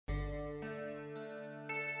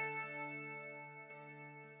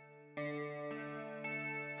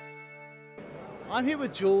I'm here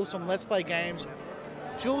with Jules from Let's Play Games.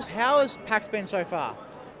 Jules, how has PAX been so far?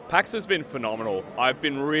 PAX has been phenomenal. I've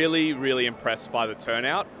been really impressed by the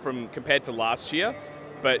turnout compared to last year,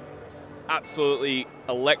 but absolutely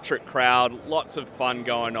electric crowd, lots of fun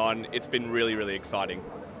going on. It's been really exciting.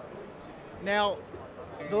 Now,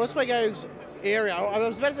 the Let's Play Games area, I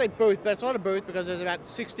was about to say booth, but it's not a booth because there's about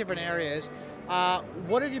 6 different areas.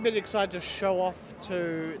 What have you been excited to show off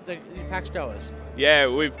to the PAX goers? Yeah,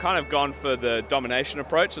 we've kind of gone for the domination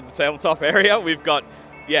approach of the tabletop area. We've got,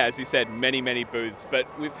 yeah, as you said, many booths, but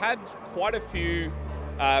we've had quite a few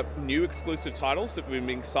new exclusive titles that we've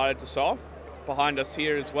been excited to show off. Behind us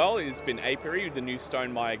here as well has been Apiary, the new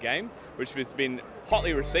Stonemaier game, which has been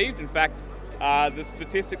hotly received. In fact, the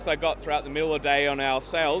statistics I got throughout the middle of the day on our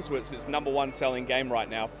sales was it's #1 selling game right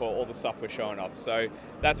now for all the stuff we're showing off. So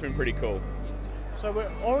that's been pretty cool. So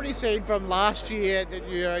we're already seeing from last year that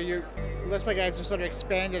your Let's Play Games have sort of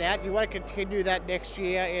expanded out. You want to continue that next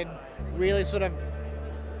year and really sort of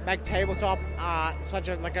make tabletop such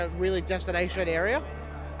a really destination area?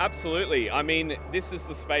 Absolutely. I mean, this is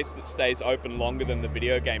the space that stays open longer than the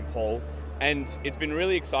video game hall, and it's been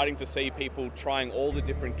really exciting to see people trying all the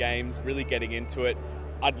different games, really getting into it.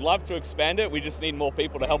 I'd love to expand it, we just need more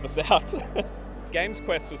people to help us out. Games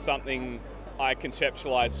Quest was something I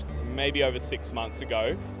conceptualized maybe over 6 months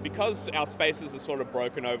ago. Because our spaces are sort of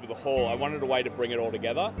broken over the hall, I wanted a way to bring it all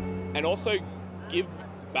together and also give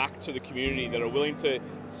back to the community that are willing to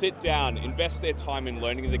sit down, invest their time in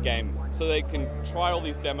learning the game so they can try all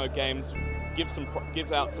these demo games,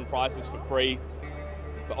 give out some prizes for free.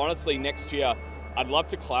 But honestly, next year, I'd love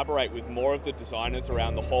to collaborate with more of the designers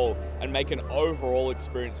around the hall and make an overall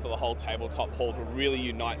experience for the whole tabletop hall to really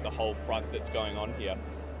unite the whole front that's going on here.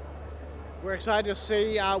 We're excited to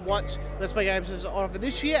see what Let's Play Games is on for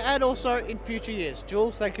this year and also in future years.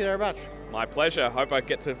 Jules, thank you very much. My pleasure. Hope I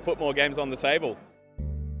get to put more games on the table.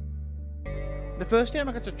 The first game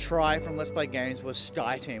I got to try from Let's Play Games was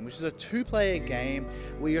Sky Team, which is a 2-player game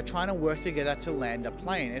where you're trying to work together to land a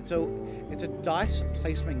plane. It's a dice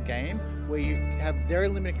placement game where you have very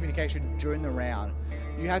limited communication during the round.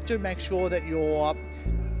 You have to make sure that you're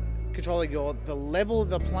controlling the level of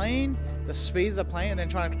the plane, the speed of the plane, and then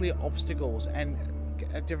trying to clear obstacles and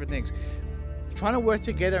different things. Trying to work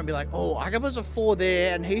together and be like, oh, I can put a 4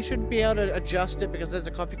 there, and he should be able to adjust it because there's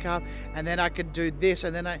a coffee cup, and then I could do this,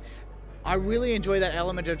 and then I really enjoy that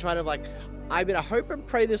element of trying to I hope and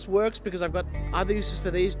pray this works because I've got other uses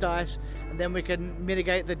for these dice, and then we can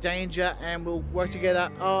mitigate the danger and we'll work together.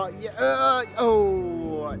 Oh, yeah,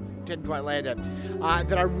 didn't quite land it.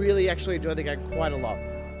 That I really actually enjoy the game quite a lot.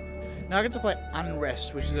 Now I get to play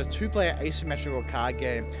Unrest, which is a 2-player asymmetrical card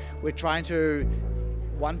game.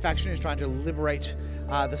 One faction is trying to liberate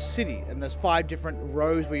the city, and there's 5 different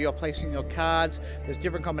rows where you're placing your cards. There's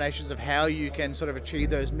different combinations of how you can sort of achieve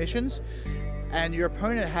those missions, and your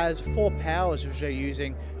opponent has 4 powers which they're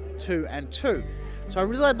using 2 and 2. So I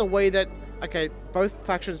really like the way that both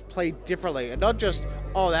factions play differently, and not just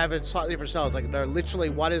they have a slightly different styles. No, literally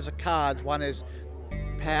one is cards, one is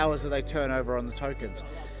powers that they turn over on the tokens.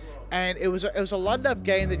 And it was a light enough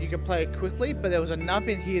game that you could play it quickly, but there was enough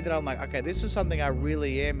in here that I'm like, okay, this is something I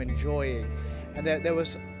really am enjoying. And there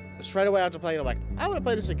was straight away after playing, I'm like, I want to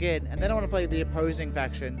play this again, and then I want to play the opposing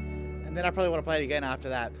faction, and then I probably want to play it again after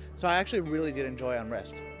that. So I actually really did enjoy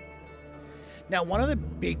Unrest. Now, one of the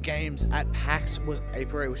big games at PAX was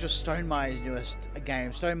Apiary, which is Stonemeier's newest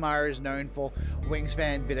game. Stonemaier is known for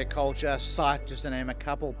Wingspan, Viticulture, Sight, just to name a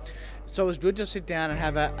couple. So it was good to sit down and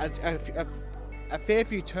have a fair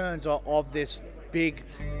few turns of this big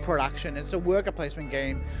production. It's a worker placement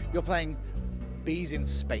game. You're playing bees in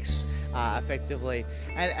space, effectively.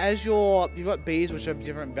 And as you've got bees which have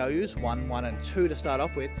different values, 1, 1, and 2 to start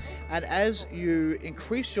off with. And as you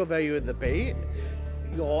increase your value of the bee,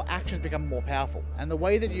 your actions become more powerful. And the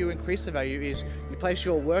way that you increase the value is you place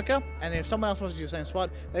your worker, and if someone else wants to use the same spot,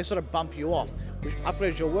 they sort of bump you off, which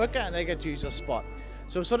upgrades your worker and they get to use a spot.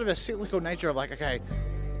 So it's sort of a cyclical nature of okay,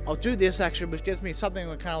 I'll do this action, which gets me something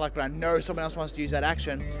kind of when I know someone else wants to use that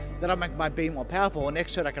action, then I'll make my bee more powerful. And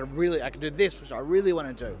next turn I can do this, which I really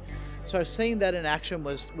want to do. So seeing that in action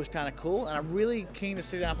was kind of cool, and I'm really keen to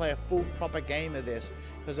sit down and play a full proper game of this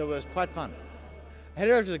because it was quite fun. I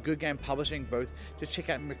headed over to the Good Game Publishing booth to check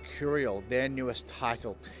out Mercurial, their newest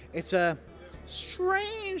title. It's a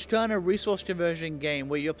strange kind of resource conversion game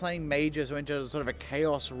where you're playing mages who enter sort of a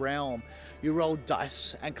chaos realm. You roll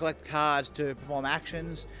dice and collect cards to perform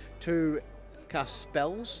actions, to cast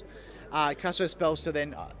spells. Cast those spells to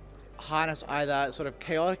then harness either sort of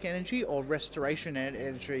chaotic energy or restoration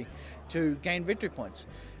energy to gain victory points.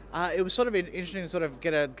 It was sort of interesting to sort of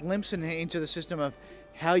get a glimpse into the system of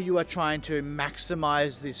how you are trying to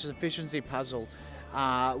maximize this efficiency puzzle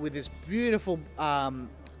with this beautiful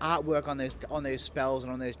artwork on these spells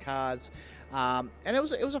and on these cards. And it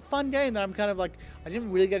was a fun game that I'm kind of like, I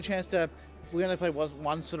didn't really get a chance to. We only played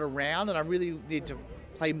one sort of round, and I really need to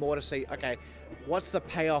play more to see, okay, what's the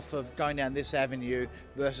payoff of going down this avenue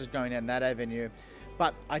versus going down that avenue.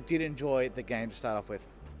 But I did enjoy the game to start off with.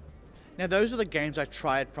 Now those are the games I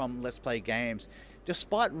tried from Let's Play Games.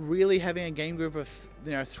 Despite really having a game group of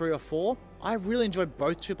 3 or 4, I really enjoyed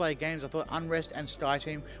both 2-player games. I thought Unrest and Sky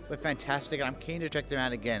Team were fantastic, and I'm keen to check them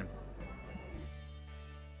out again.